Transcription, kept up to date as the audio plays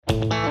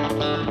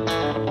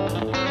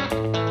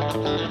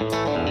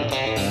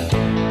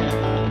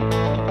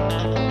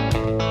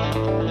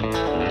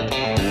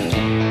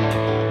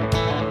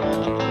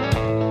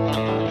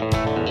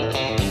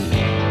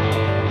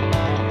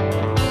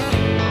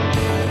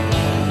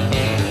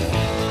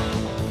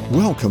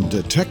Welcome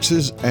to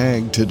Texas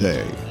Ag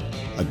Today,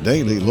 a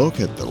daily look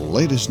at the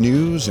latest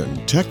news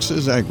in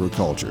Texas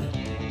agriculture.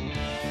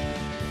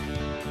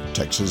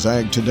 Texas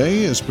Ag Today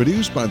is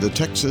produced by the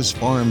Texas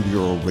Farm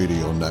Bureau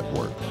Radio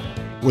Network,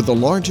 with the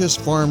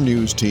largest farm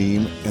news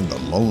team in the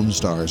Lone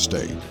Star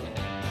State.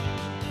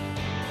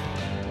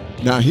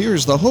 Now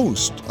here's the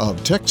host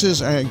of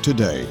Texas Ag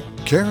Today,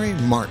 Carrie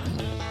Martin.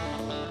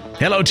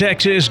 Hello,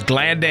 Texas.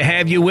 Glad to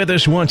have you with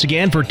us once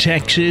again for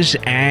Texas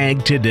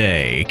Ag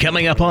Today.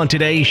 Coming up on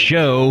today's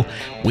show,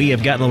 we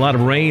have gotten a lot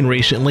of rain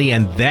recently,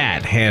 and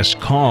that has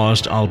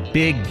caused a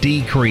big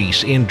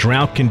decrease in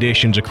drought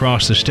conditions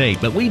across the state.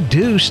 But we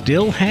do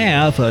still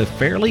have a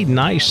fairly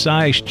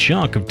nice-sized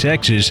chunk of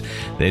Texas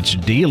that's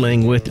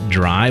dealing with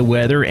dry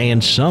weather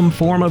and some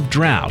form of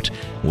drought.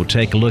 We'll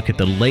take a look at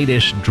the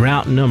latest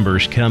drought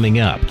numbers coming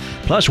up.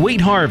 Plus,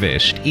 wheat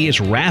harvest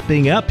is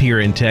wrapping up here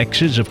in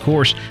Texas. Of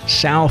course,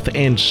 South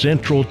and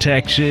Central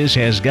Texas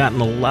has gotten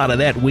a lot of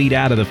that wheat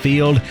out of the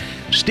field.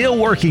 Still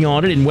working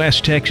on it in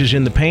West Texas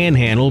in the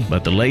Panhandle,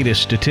 but the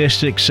latest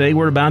statistics say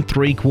we're about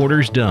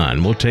 3/4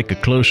 done. We'll take a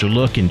closer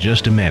look in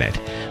just a minute.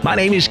 My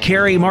name is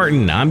Carrie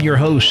Martin. I'm your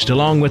host,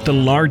 along with the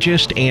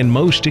largest and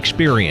most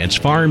experienced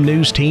farm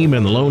news team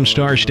in the Lone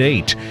Star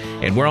State.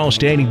 And we're all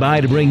standing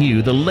by to bring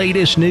you the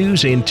latest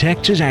news in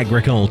Texas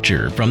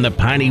agriculture, from the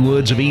piney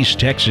woods of East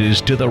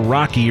Texas to the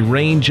rocky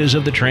ranges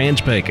of the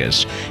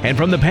Trans-Pecos, and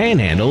from the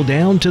Panhandle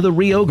down to the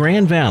Rio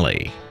Grande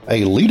Valley.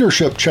 A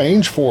leadership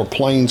change for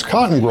Plains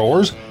cotton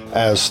growers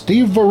as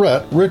Steve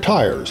Verrett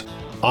retires.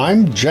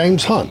 I'm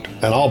James Hunt,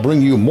 and I'll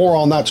bring you more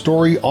on that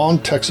story on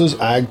Texas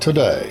Ag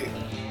Today.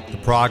 The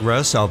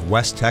progress of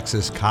West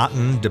Texas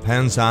cotton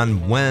depends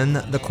on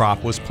when the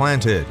crop was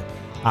planted.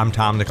 I'm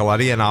Tom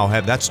Nicoletti, and I'll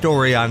have that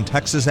story on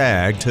Texas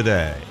Ag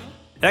Today.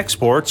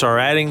 Exports are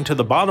adding to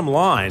the bottom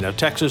line of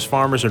Texas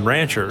farmers and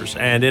ranchers,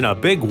 and in a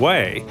big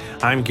way.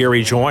 I'm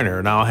Gary Joyner,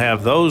 and I'll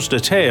have those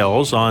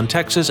details on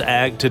Texas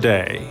Ag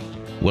Today.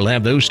 We'll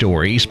have those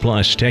stories,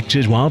 plus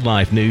Texas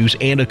wildlife news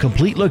and a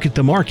complete look at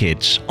the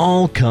markets,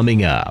 all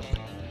coming up.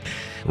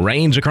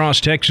 Rains across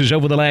Texas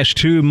over the last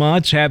 2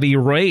 months have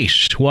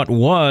erased what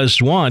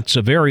was once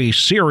a very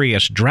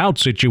serious drought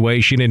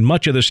situation in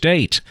much of the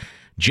state.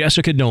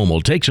 Jessica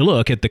Domel takes a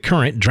look at the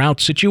current drought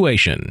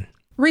situation.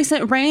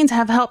 Recent rains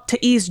have helped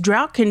to ease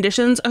drought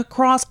conditions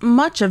across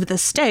much of the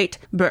state,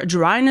 but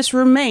dryness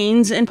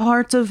remains in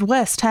parts of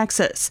West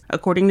Texas.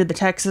 According to the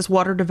Texas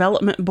Water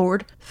Development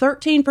Board,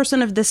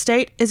 13% of the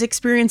state is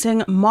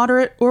experiencing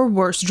moderate or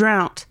worse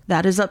drought.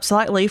 That is up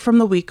slightly from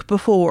the week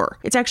before.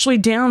 It's actually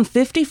down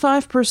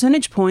 55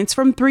 percentage points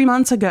from 3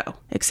 months ago.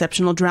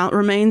 Exceptional drought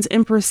remains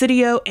in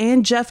Presidio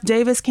and Jeff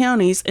Davis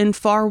counties in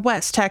far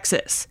west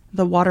Texas.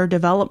 The Water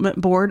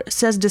Development Board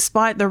says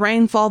despite the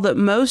rainfall that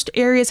most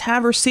areas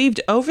have received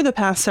over the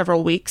past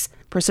several weeks,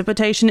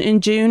 precipitation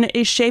in June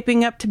is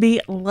shaping up to be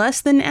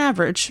less than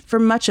average for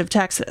much of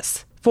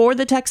Texas. For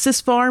the Texas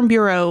Farm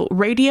Bureau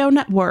Radio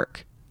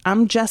Network,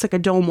 I'm Jessica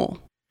Domel.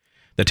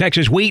 The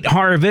Texas wheat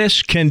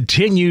harvest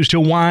continues to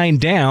wind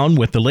down,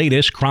 with the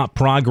latest crop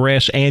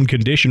progress and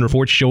condition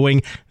reports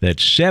showing that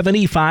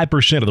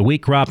 75% of the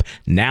wheat crop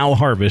now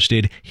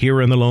harvested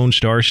here in the Lone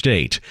Star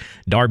State.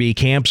 Darby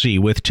Campsey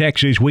with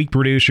Texas Wheat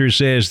Producers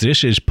says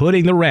this is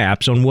putting the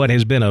wraps on what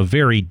has been a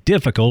very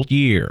difficult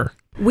year.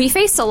 We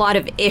faced a lot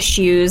of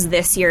issues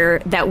this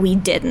year that we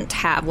didn't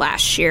have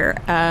last year.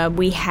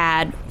 We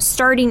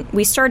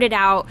started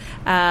out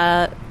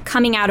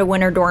coming out of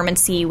winter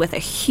dormancy with a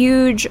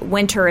huge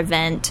winter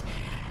event,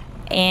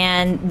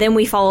 and then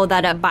we followed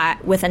that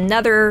up with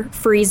another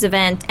freeze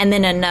event and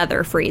then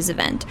another freeze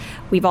event.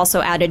 We've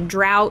also added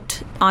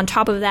drought on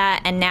top of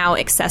that, and now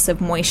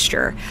excessive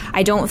moisture.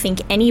 I don't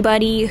think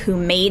anybody who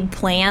made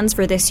plans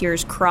for this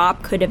year's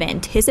crop could have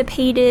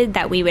anticipated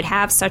that we would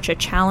have such a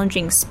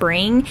challenging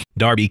spring.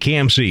 Darby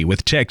Campsey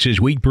with Texas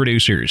Wheat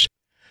Producers.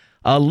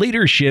 A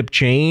leadership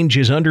change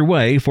is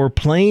underway for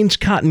Plains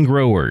cotton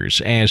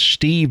growers as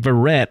Steve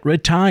Verrett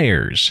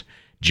retires.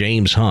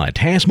 James Hunt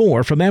has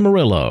more from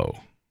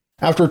Amarillo.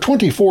 After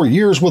 24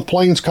 years with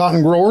Plains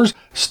cotton growers,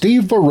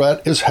 Steve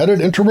Verrett is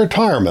headed into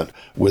retirement,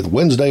 with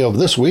Wednesday of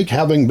this week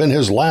having been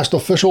his last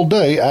official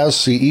day as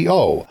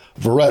CEO.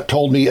 Verrett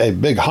told me a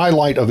big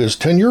highlight of his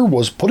tenure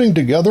was putting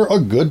together a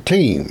good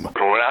team.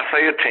 When I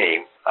say a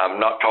team, I'm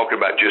not talking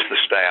about just the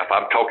staff.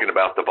 I'm talking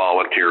about the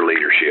volunteer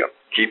leadership,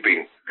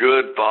 keeping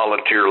good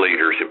volunteer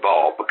leaders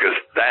involved, because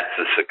that's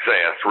the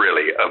success,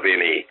 really, of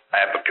any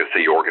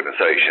advocacy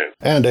organization.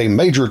 And a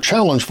major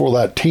challenge for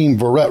that team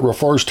Verrett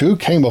refers to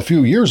came a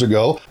few years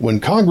ago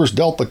when Congress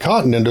dealt the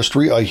cotton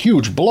industry a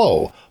huge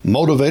blow.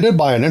 Motivated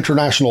by an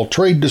international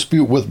trade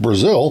dispute with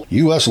Brazil,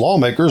 U.S.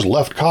 lawmakers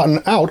left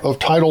cotton out of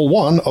Title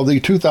I of the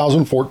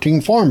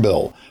 2014 Farm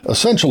Bill,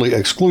 essentially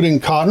excluding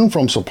cotton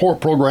from support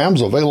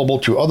programs available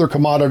to other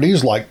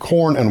commodities like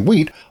corn and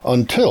wheat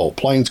until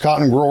Plains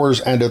Cotton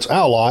Growers and its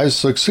allies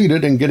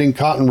succeeded in getting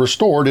cotton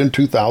restored in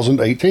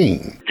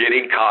 2018.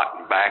 Getting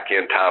cotton back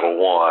in Title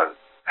I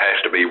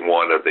has to be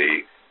one of the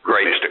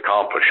greatest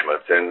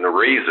accomplishments, and the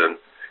reason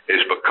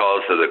is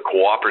because of the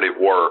cooperative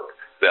work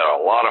that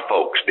a lot of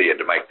folks did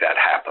to make that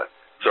happen.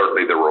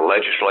 Certainly there were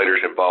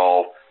legislators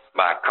involved,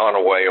 Mike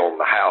Conaway on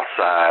the House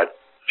side,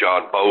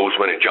 John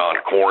Bozeman and John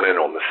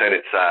Cornyn on the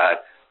Senate side,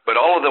 but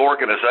all of the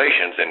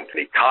organizations and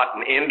the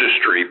cotton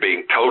industry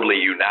being totally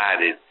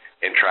united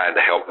in trying to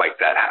help make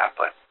that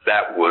happen.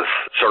 That was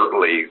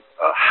certainly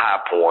a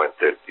high point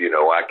that,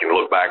 I can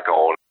look back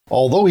on.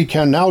 Although he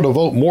can now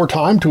devote more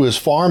time to his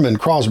farm in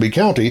Crosby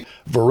County,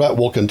 Verrett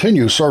will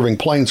continue serving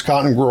Plains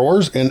cotton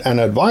growers in an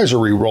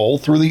advisory role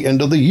through the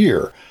end of the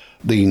year.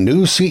 The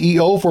new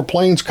CEO for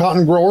Plains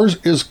Cotton Growers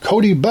is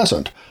Cody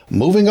Besant,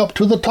 moving up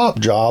to the top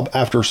job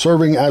after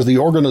serving as the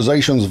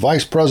organization's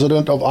Vice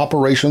President of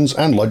Operations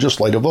and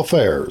Legislative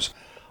Affairs.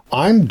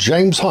 I'm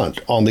James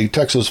Hunt on the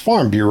Texas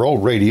Farm Bureau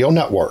Radio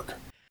Network.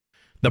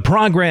 The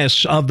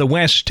progress of the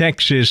West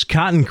Texas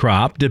cotton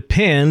crop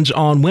depends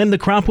on when the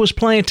crop was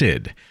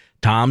planted.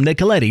 Tom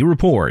Nicoletti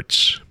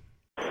reports.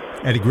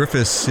 Eddie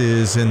Griffiths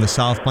is in the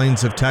South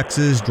Plains of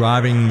Texas,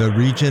 driving the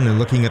region and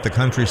looking at the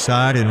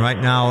countryside. And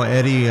right now,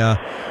 Eddie,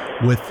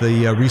 with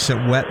the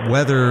recent wet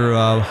weather,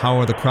 how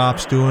are the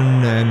crops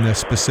doing, and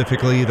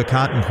specifically the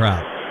cotton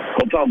crop?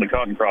 Well, Tom, the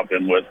cotton crop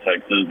in West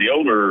Texas, the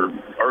older,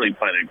 early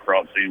planted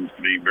crop seems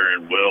to be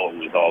bearing well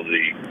with all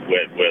the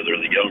wet weather.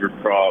 The younger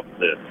crop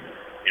that,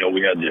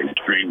 we had the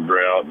extreme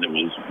drought and it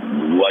was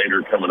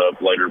later coming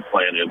up, later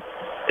planted.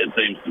 It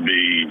seems to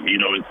be,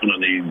 it's going to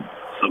need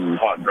some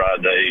hot, dry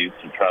days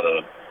to try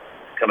to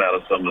come out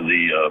of some of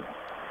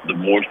the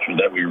moisture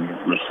that we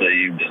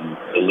received and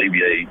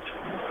alleviate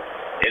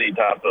any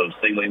type of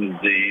seedling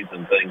disease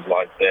and things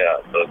like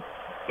that. But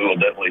we will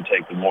definitely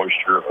take the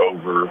moisture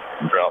over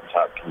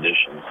drought-type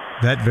conditions.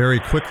 That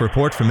very quick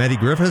report from Eddie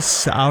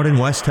Griffiths out in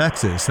West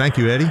Texas. Thank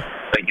you, Eddie.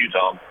 Thank you,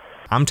 Tom.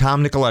 I'm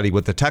Tom Nicoletti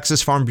with the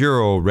Texas Farm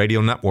Bureau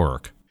Radio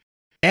Network.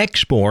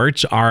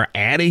 Exports are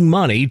adding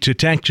money to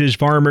Texas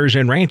farmers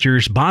and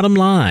ranchers' bottom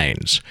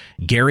lines.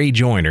 Gary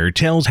Joyner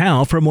tells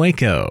how from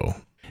Waco.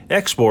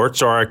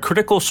 Exports are a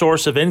critical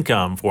source of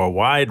income for a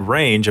wide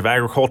range of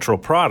agricultural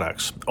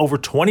products. Over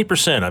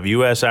 20% of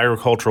U.S.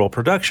 agricultural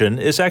production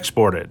is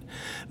exported.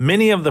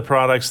 Many of the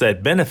products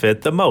that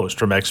benefit the most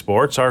from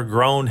exports are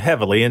grown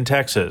heavily in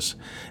Texas.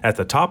 At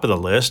the top of the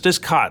list is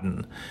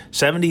cotton.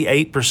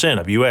 78%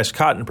 of U.S.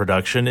 cotton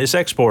production is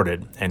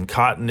exported, and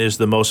cotton is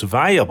the most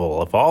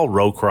valuable of all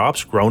row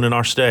crops grown in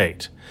our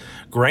state.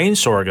 Grain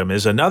sorghum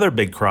is another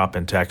big crop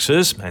in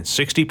Texas, and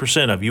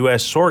 60% of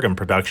U.S. sorghum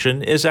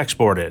production is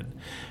exported.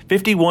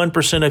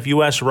 51% of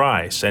U.S.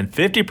 rice and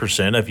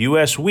 50% of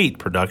U.S. wheat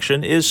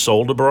production is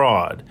sold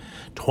abroad.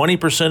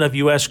 20% of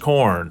U.S.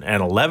 corn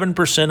and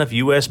 11% of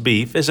U.S.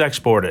 beef is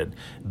exported.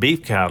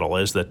 Beef cattle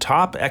is the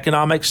top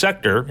economic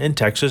sector in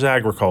Texas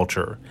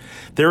agriculture.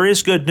 There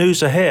is good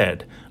news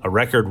ahead. A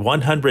record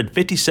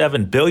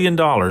 $157 billion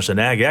in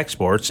ag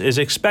exports is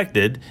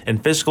expected in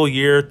fiscal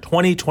year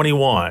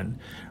 2021.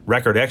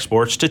 Record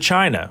exports to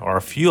China are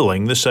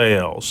fueling the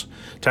sales.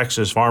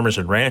 Texas farmers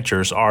and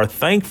ranchers are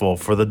thankful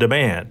for the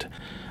demand.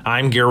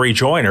 I'm Gary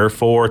Joyner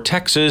for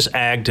Texas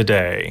Ag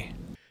Today.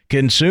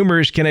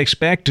 Consumers can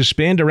expect to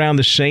spend around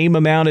the same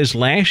amount as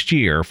last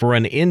year for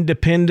an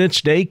Independence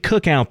Day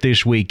cookout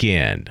this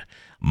weekend.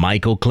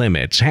 Michael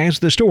Clements has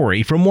the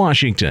story from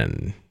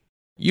Washington.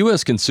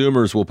 U.S.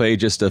 consumers will pay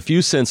just a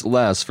few cents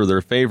less for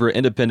their favorite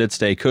Independence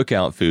Day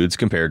cookout foods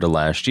compared to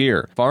last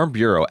year. Farm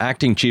Bureau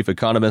Acting Chief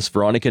Economist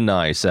Veronica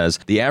Nye says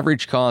the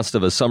average cost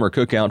of a summer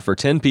cookout for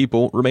 10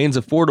 people remains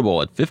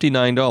affordable at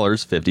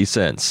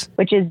 $59.50.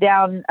 Which is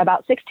down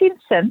about 16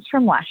 cents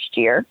from last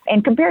year.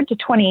 And compared to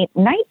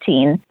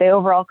 2019, the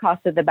overall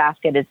cost of the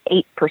basket is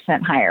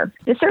 8% higher.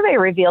 The survey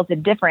reveals a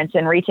difference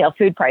in retail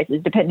food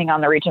prices depending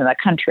on the region of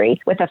the country,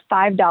 with a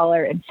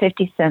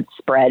 $5.50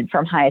 spread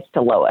from highest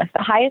to lowest.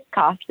 The highest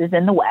cost is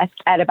in the West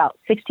at about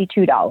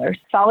 $62,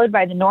 followed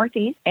by the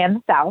Northeast and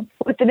the South,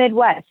 with the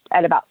Midwest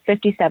at about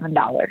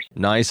 $57.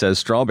 Nye says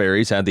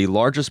strawberries had the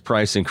largest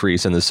price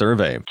increase in the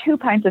survey. 2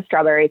 pints of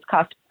strawberries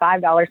cost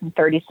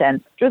 $5.30,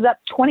 which was up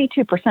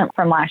 22%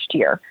 from last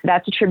year.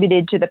 That's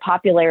attributed to the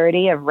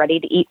popularity of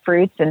ready-to-eat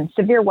fruits and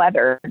severe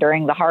weather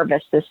during the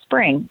harvest this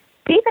spring.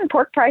 Beef and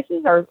pork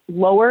prices are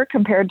lower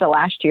compared to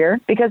last year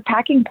because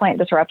packing plant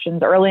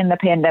disruptions early in the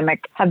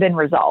pandemic have been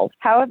resolved.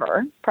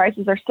 However,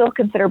 prices are still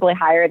considerably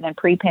higher than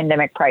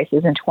pre-pandemic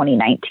prices in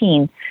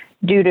 2019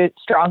 due to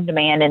strong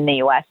demand in the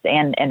U.S.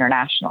 and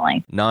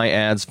internationally. Nye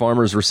adds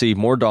farmers receive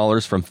more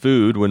dollars from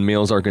food when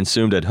meals are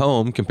consumed at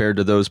home compared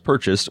to those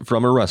purchased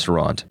from a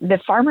restaurant. The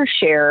farmer's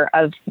share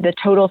of the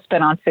total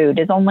spent on food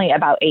is only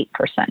about 8%.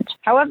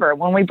 However,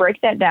 when we break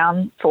that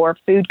down for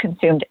food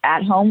consumed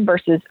at home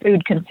versus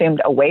food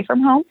consumed away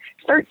from home,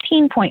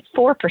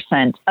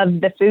 13.4%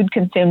 of the food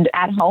consumed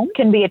at home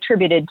can be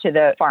attributed to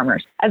the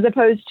farmers, as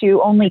opposed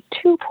to only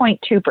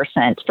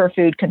 2.2% for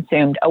food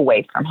consumed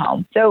away from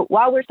home. So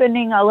while we're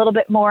spending a little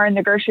bit more in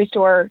the grocery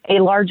store, a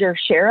larger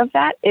share of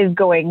that is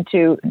going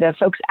to the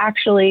folks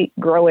actually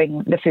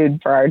growing the food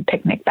for our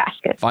picnic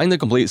basket. Find the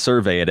complete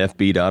survey at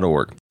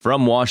fb.org.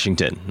 From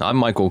Washington, I'm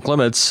Michael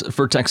Clements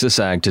for Texas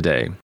Ag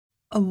Today.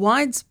 A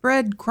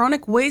widespread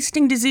chronic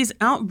wasting disease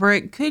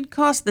outbreak could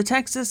cost the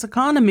Texas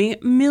economy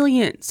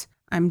millions.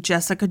 I'm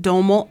Jessica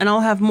Domel, and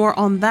I'll have more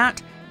on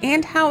that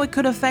and how it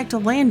could affect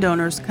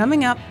landowners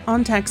coming up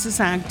on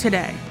Texas Ag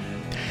Today.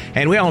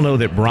 And we all know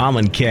that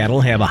Brahman cattle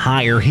have a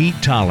higher heat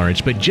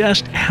tolerance, but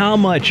just how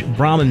much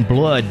Brahman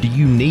blood do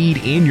you need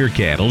in your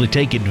cattle to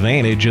take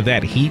advantage of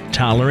that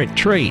heat-tolerant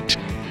trait?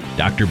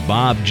 Dr.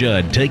 Bob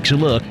Judd takes a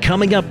look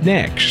coming up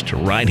next,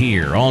 right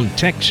here on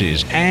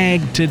Texas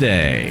Ag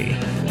Today.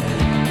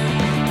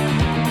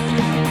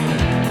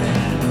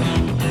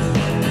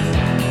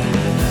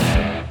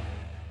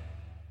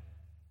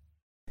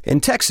 In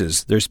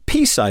Texas, there's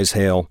pea-size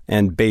hail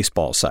and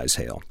baseball-size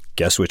hail.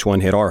 Guess which one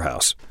hit our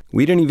house?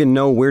 We didn't even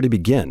know where to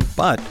begin,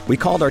 but we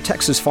called our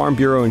Texas Farm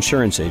Bureau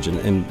insurance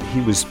agent, and he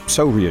was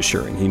so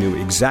reassuring. He knew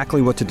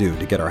exactly what to do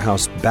to get our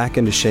house back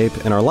into shape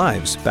and our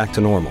lives back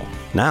to normal.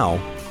 Now,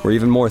 we're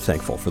even more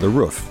thankful for the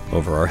roof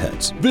over our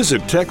heads.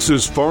 Visit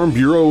Texas Farm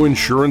Bureau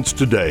Insurance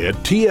today at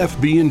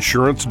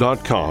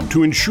tfbinsurance.com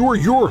to insure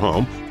your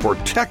home for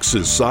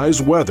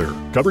Texas-size weather.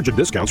 Coverage and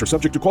discounts are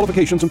subject to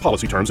qualifications and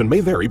policy terms and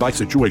may vary by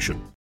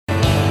situation.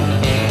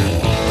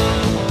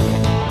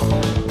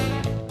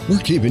 We're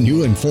keeping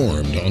you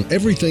informed on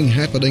everything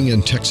happening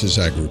in Texas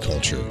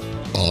agriculture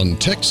on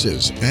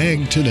Texas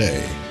Ag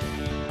Today.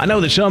 I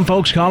know that some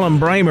folks call them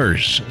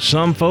Bramers,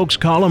 some folks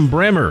call them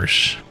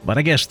Bremers, but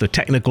I guess the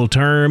technical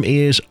term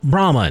is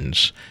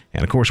Brahmans.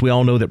 And of course, we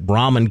all know that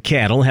Brahman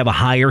cattle have a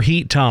higher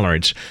heat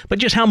tolerance. But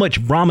just how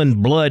much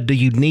Brahman blood do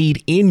you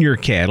need in your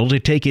cattle to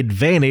take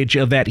advantage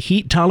of that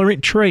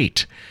heat-tolerant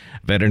trait?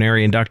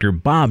 Veterinarian Dr.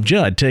 Bob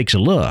Judd takes a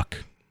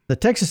look. The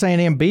Texas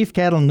A&M Beef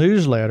Cattle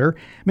Newsletter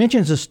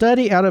mentions a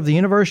study out of the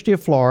University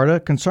of Florida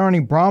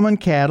concerning Brahman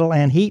cattle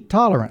and heat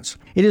tolerance.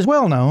 It is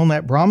well known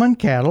that Brahman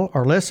cattle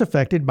are less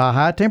affected by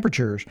high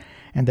temperatures,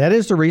 and that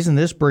is the reason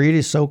this breed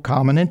is so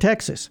common in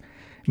Texas.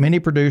 Many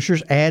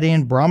producers add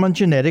in Brahman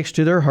genetics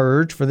to their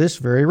herds for this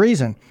very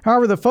reason.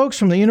 However, the folks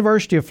from the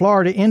University of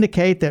Florida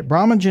indicate that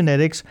Brahman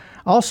genetics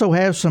also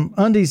have some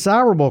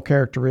undesirable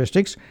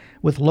characteristics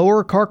with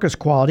lower carcass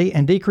quality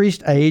and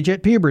decreased age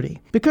at puberty.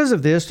 Because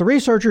of this, the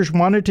researchers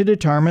wanted to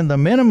determine the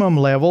minimum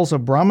levels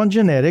of Brahman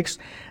genetics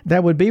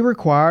that would be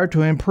required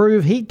to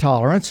improve heat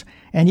tolerance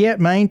and yet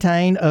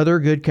maintain other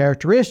good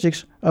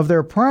characteristics of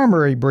their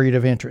primary breed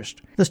of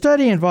interest. The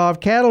study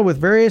involved cattle with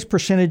various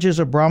percentages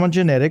of Brahman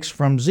genetics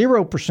from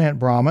 0%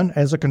 Brahman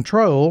as a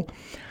control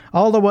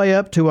all the way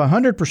up to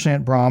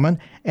 100% Brahman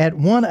at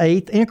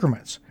 1/8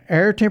 increments.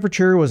 Air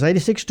temperature was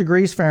 86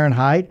 degrees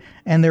Fahrenheit,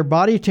 and their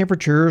body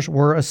temperatures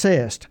were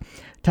assessed.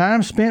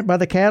 Time spent by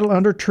the cattle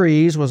under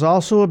trees was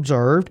also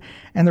observed,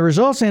 and the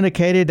results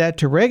indicated that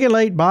to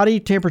regulate body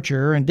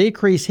temperature and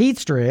decrease heat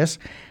stress,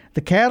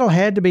 the cattle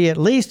had to be at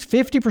least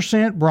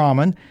 50%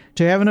 Brahman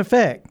to have an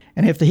effect.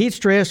 And if the heat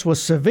stress was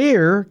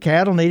severe,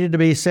 cattle needed to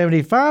be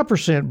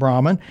 75%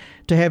 Brahman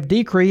to have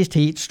decreased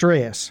heat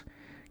stress.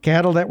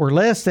 Cattle that were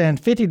less than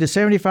 50 to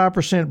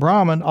 75%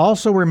 Brahman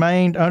also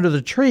remained under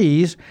the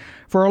trees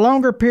for a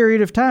longer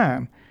period of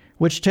time,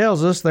 which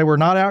tells us they were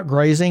not out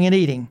grazing and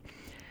eating.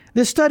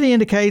 This study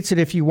indicates that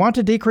if you want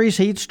to decrease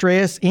heat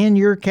stress in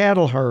your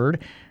cattle herd,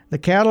 the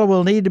cattle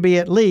will need to be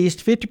at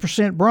least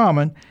 50%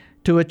 Brahman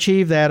to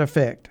achieve that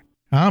effect.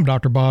 I'm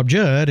Dr. Bob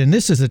Judd, and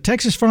this is the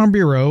Texas Farm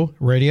Bureau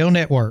Radio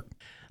Network.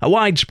 A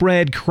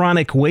widespread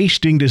chronic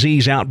wasting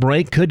disease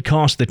outbreak could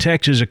cost the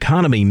Texas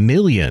economy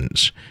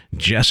millions.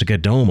 Jessica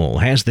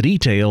Domel has the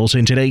details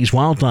in today's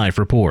Wildlife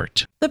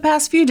Report. The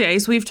past few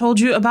days, we've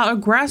told you about a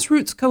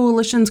grassroots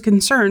coalition's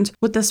concerns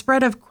with the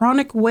spread of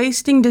chronic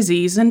wasting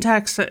disease in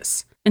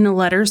Texas. In a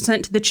letter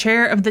sent to the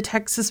chair of the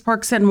Texas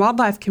Parks and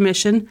Wildlife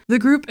Commission, the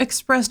group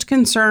expressed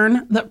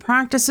concern that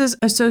practices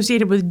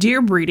associated with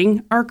deer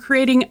breeding are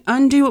creating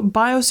undue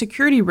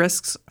biosecurity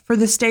risks for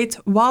the state's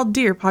wild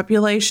deer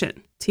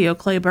population. Theo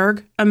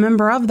Kleberg, a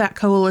member of that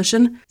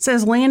coalition,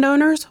 says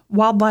landowners,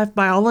 wildlife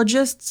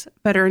biologists,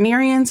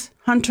 veterinarians,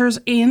 hunters,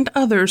 and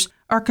others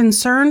are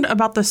concerned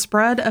about the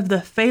spread of the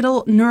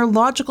fatal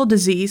neurological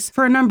disease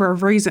for a number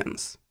of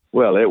reasons.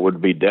 Well, it would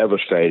be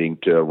devastating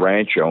to a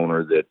ranch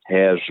owner that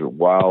has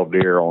wild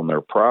deer on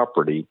their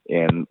property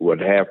and would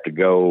have to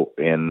go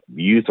and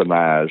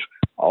euthanize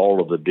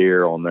all of the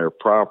deer on their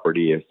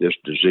property if this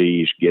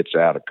disease gets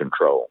out of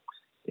control.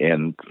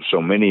 And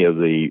so many of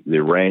the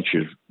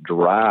ranches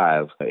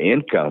derive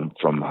income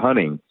from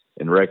hunting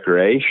and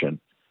recreation,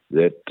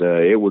 that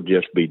it would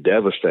just be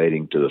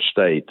devastating to the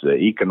state. The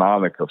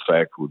economic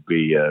effect would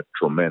be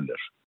tremendous.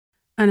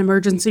 An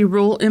emergency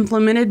rule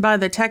implemented by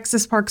the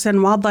Texas Parks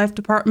and Wildlife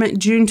Department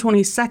June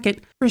 22nd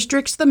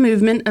restricts the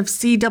movement of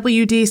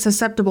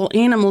CWD-susceptible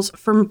animals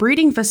from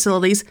breeding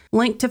facilities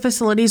linked to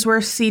facilities where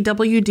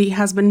CWD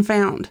has been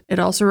found. It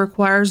also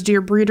requires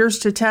deer breeders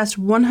to test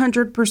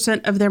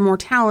 100% of their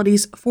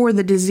mortalities for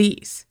the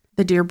disease.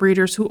 The deer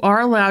breeders who are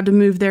allowed to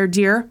move their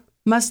deer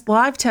must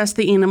live test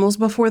the animals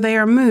before they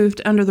are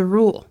moved under the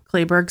rule.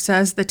 Kleberg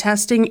says the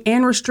testing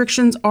and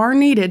restrictions are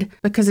needed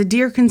because a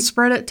deer can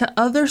spread it to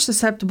other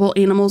susceptible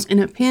animals in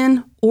a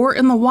pen or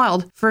in the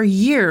wild for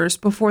years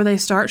before they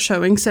start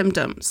showing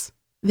symptoms.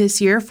 This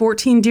year,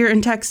 14 deer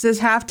in Texas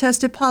have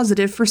tested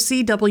positive for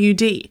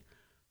CWD.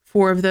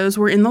 4 of those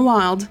were in the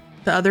wild.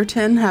 The other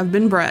 10 have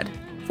been bred.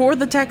 For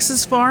the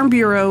Texas Farm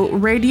Bureau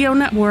Radio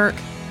Network,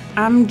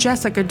 I'm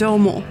Jessica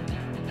Domel.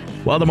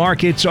 Well, the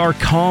markets are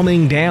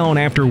calming down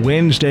after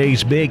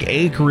Wednesday's big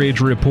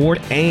acreage report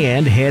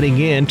and heading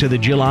into the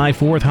July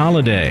 4th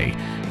holiday.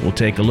 We'll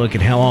take a look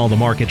at how all the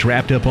markets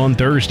wrapped up on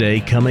Thursday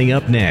coming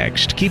up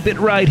next. Keep it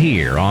right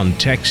here on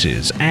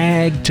Texas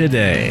Ag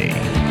Today.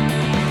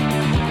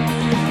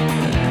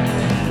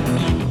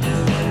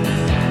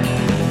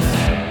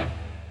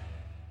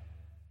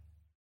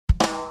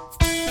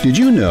 Did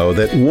you know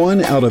that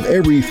 1 out of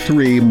every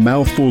 3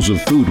 mouthfuls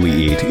of food we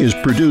eat is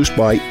produced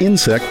by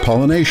insect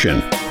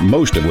pollination,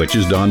 most of which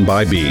is done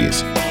by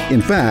bees?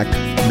 In fact,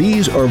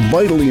 bees are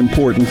vitally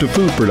important to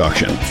food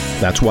production.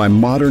 That's why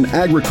modern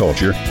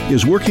agriculture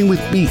is working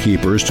with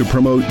beekeepers to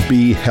promote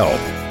bee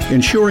health.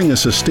 Ensuring a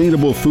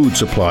sustainable food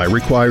supply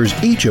requires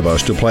each of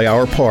us to play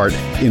our part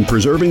in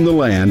preserving the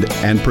land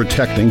and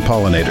protecting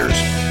pollinators.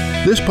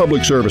 This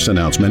public service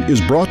announcement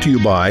is brought to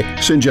you by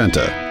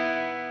Syngenta.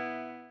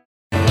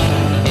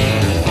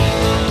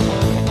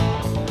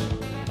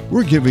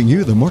 We're giving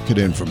you the market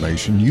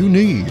information you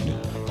need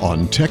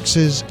on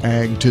Texas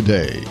Ag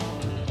Today.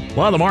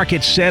 Well, the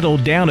market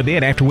settled down a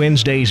bit after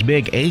Wednesday's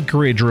big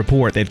acreage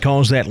report that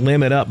caused that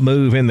limit up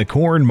move in the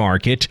corn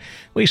market.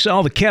 We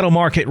saw the cattle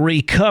market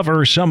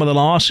recover some of the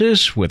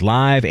losses, with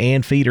live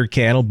and feeder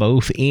cattle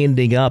both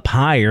ending up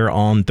higher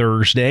on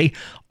Thursday.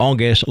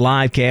 August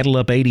live cattle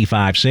up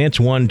 85 cents,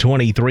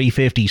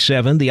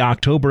 $123.57. The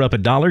October up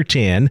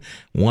 $1.10,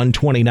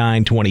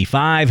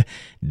 $129.25.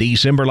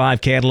 December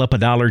live cattle up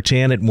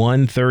 $1.10 at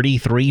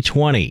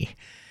 $133.20.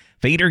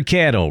 Feeder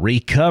cattle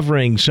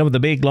recovering some of the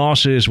big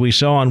losses we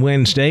saw on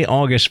Wednesday.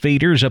 August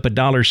feeders up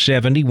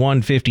 $1.70,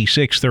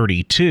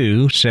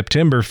 $156.32.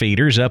 September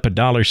feeders up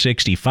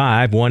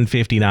 $1.65,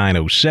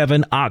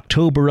 $159.07.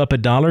 October up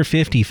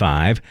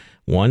 $1.55,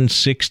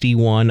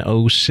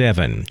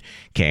 $161.07.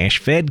 Cash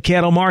fed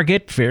cattle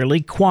market fairly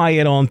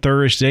quiet on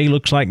Thursday.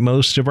 Looks like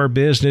most of our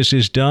business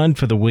is done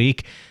for the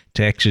week.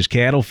 Texas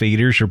cattle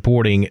feeders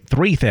reporting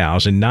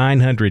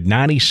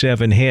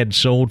 3,997 head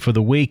sold for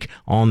the week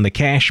on the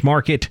cash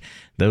market.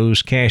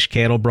 Those cash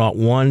cattle brought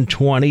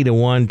 120 to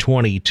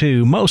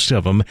 122, most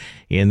of them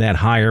in that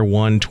higher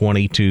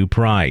 122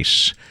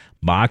 price.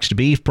 Boxed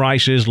beef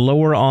prices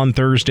lower on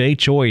Thursday.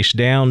 Choice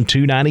down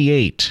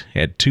 $2.98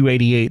 at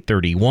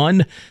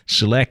 $288.31.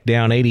 Select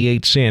down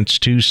 88 cents,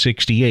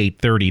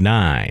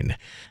 $268.39.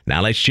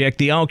 Now let's check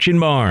the auction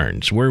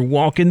barns. We're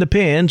walking the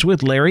pens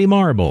with Larry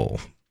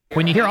Marble.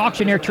 When you hear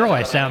Auctioneer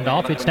Troy sound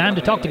off, it's time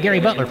to talk to Gary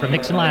Butler from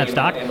Nixon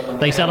Livestock.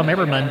 They sell them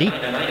every Monday.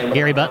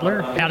 Gary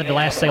Butler, how did the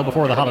last sale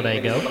before the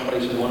holiday go?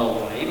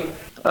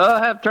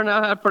 Had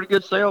a pretty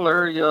good sale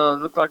there.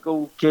 Looked like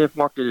old calf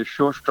market is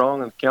sure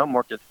strong, and the cow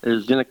market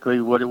is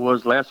identically what it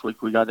was last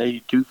week. We got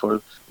 82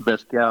 for the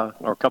best cow,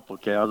 or a couple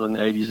of cows in the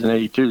 80s and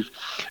 82s.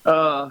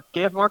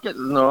 Calf market,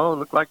 no,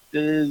 looked like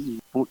they're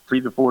 $3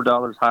 to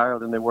 $4 higher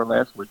than they were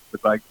last week.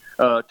 Looked like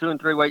 2 and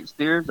 3 weight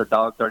steers,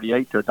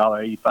 $1.38 to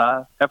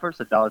 $1.85. Heifers,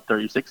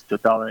 $1.36 to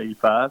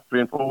 $1.85. 3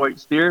 and 4 weight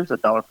steers,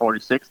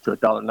 $1.46 to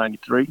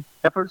 $1.93.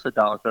 Heifers,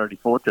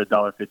 $1.34 to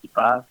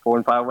 $1.55. 4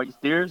 and 5 weight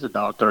steers,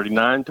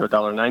 $1.39 to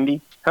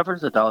 $1.90.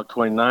 Heifers,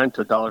 $1.29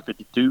 to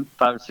 $1.52.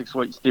 5 and 6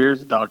 weight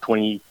steers,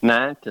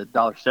 $1.29 to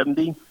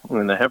 $1.70.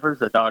 And the heifers,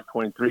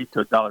 $1.23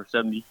 to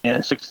 $1.70.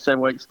 And 6 and 7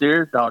 weight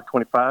steers,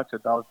 $1.25 to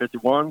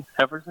 $1.51.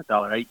 Heifers,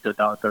 $1.08 to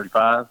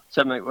 $1.35.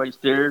 7 and 8 weight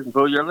steers and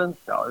bull yearlings,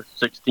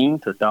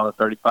 $1.16 to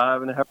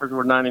 $1.35. And the heifers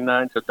were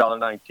 $99 to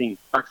 $1.19.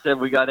 Like I said,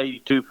 we got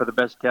 82 for the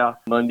best cow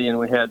Monday, and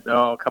we had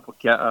a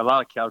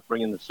lot of cows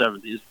bringing the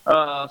 70s.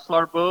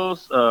 Slaughter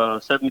bulls,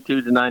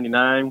 72 to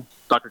 99.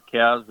 Stocker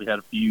cows, we had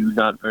a few,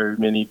 not very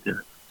many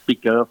to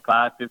speak of,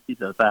 550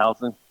 to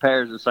 1,000.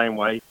 Pairs the same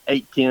way,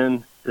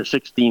 810 to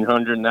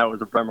 1,600, and that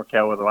was a Bremer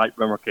cow with a light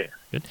Bremer calf.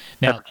 Good.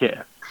 Now,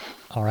 calf.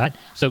 All right,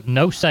 so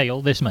no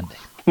sale this Monday.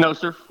 No,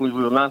 sir. We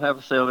will not have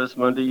a sale this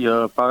Monday,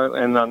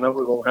 and I know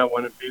we won't have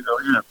one in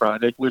either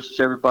Friday. Wish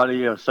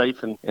everybody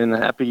safe and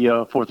happy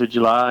 4th of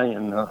July,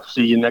 and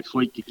see you next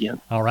week again.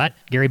 All right.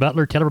 Gary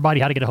Butler, tell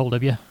everybody how to get a hold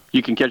of you.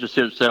 You can catch us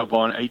here at cell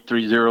phone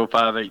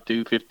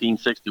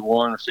 830-582-1561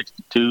 or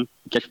 62.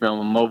 Catch me on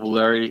my mobile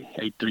area,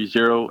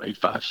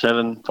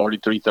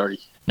 830-857-4330.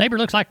 Neighbor,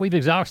 looks like we've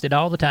exhausted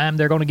all the time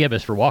they're going to give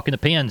us for Walking the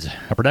Pens,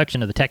 a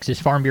production of the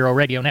Texas Farm Bureau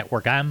Radio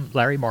Network. I'm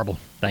Larry Marble.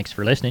 Thanks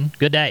for listening.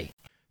 Good day.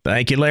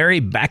 Thank you,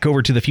 Larry. Back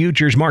over to the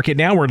futures market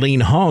now, where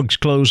lean hogs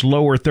closed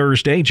lower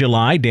Thursday.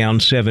 July down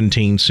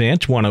 17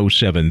 cents,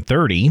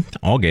 107.30.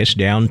 August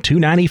down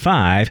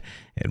 $2.95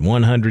 at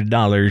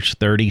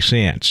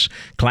 $100.30.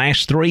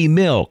 Class 3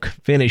 milk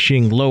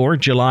finishing lower.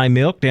 July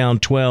milk down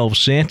 12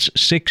 cents,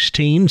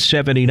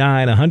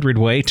 16.79 a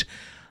hundredweight.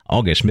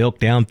 August milk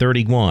down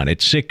 31 at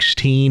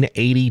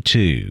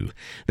 16.82.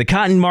 The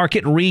cotton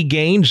market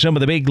regained some of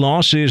the big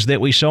losses that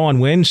we saw on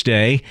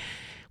Wednesday.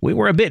 We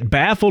were a bit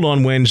baffled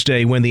on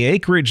Wednesday when the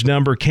acreage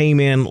number came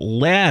in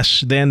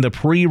less than the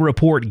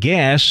pre-report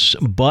guess,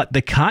 but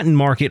the cotton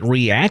market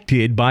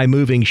reacted by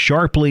moving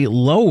sharply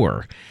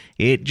lower.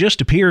 It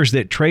just appears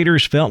that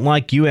traders felt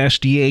like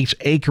USDA's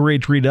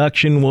acreage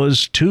reduction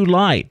was too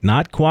light,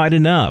 not quite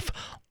enough.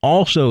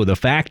 Also, the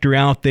factor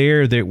out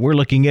there that we're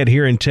looking at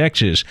here in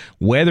Texas,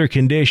 weather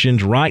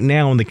conditions right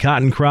now in the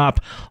cotton crop,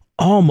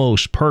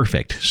 almost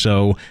perfect.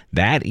 So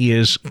that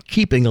is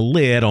keeping a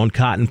lid on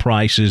cotton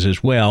prices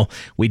as well.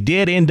 We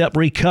did end up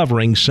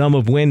recovering some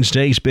of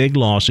Wednesday's big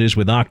losses,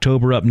 with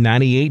October up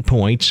 98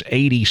 points,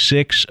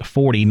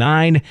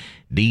 86.49.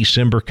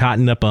 December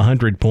cotton up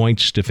 100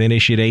 points to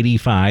finish at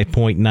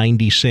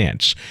 85.90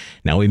 cents.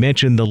 Now, we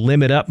mentioned the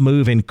limit up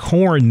move in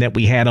corn that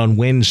we had on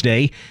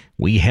Wednesday.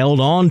 We held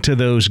on to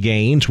those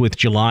gains, with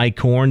July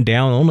corn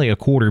down only a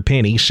quarter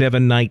penny,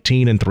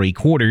 7.19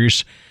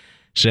 3/4.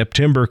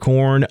 September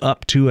corn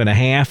up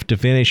 2.5 to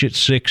finish at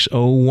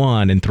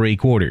 6.01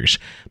 3/4.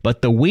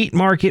 But the wheat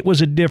market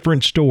was a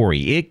different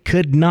story. It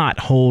could not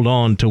hold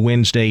on to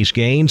Wednesday's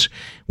gains.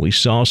 We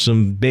saw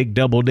some big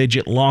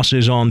double-digit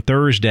losses on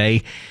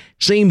Thursday.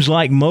 Seems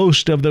like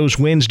most of those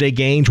Wednesday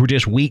gains were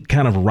just wheat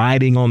kind of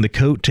riding on the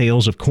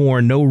coattails of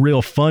corn. No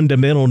real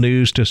fundamental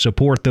news to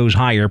support those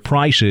higher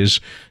prices.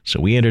 So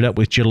we ended up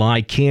with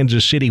July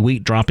Kansas City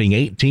wheat dropping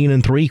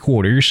 18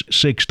 3/4,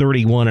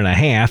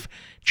 631.5.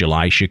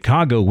 July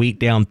Chicago wheat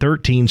down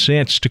 13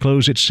 cents to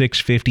close at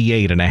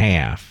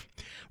 658.5.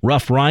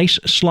 Rough rice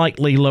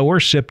slightly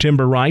lower.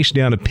 September rice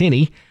down a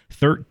penny,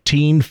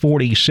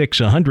 13.46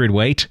 a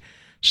hundredweight.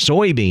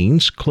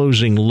 Soybeans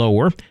closing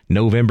lower.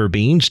 November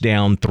beans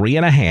down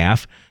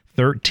 3.5,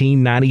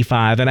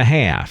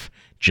 13.95.5.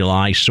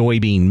 July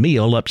soybean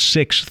meal up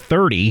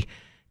 6.30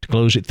 to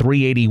close at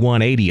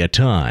 381.80 a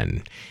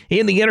ton.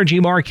 In the energy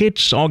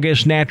markets,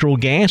 August natural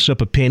gas up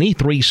a penny,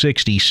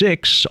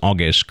 3.66.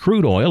 August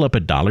crude oil up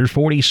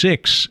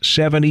 $1.46,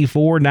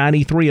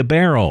 74.93 a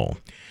barrel.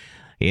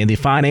 In the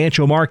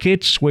financial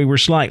markets, we were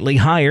slightly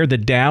higher. The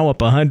Dow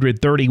up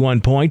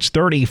 131 points,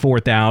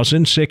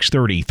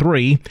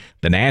 34,633.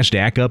 The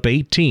Nasdaq up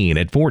 18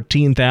 at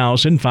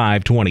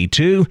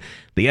 14,522.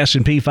 The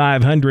S&P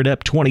 500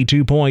 up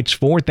 22 points,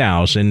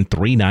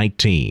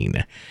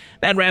 4,319.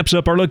 That wraps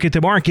up our look at the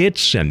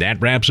markets, and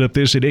that wraps up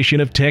this edition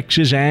of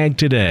Texas Ag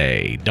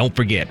Today. Don't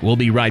forget, we'll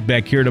be right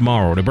back here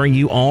tomorrow to bring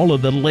you all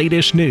of the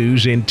latest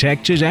news in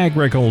Texas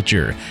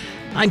agriculture.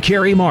 I'm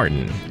Kerry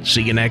Martin.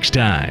 See you next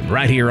time,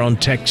 right here on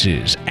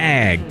Texas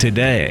Ag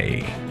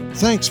Today.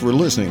 Thanks for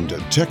listening to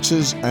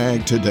Texas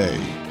Ag Today.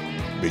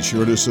 Be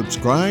sure to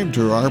subscribe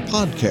to our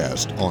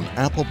podcast on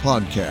Apple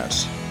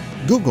Podcasts,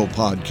 Google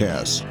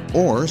Podcasts,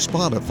 or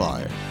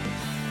Spotify.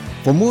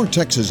 For more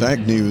Texas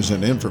Ag news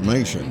and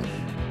information,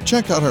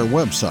 check out our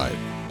website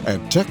at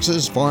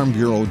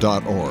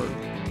texasfarmbureau.org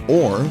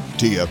or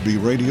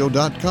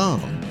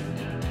tfbradio.com.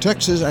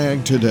 Texas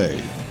Ag Today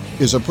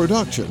is a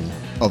production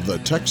of the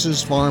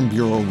Texas Farm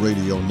Bureau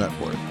Radio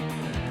Network.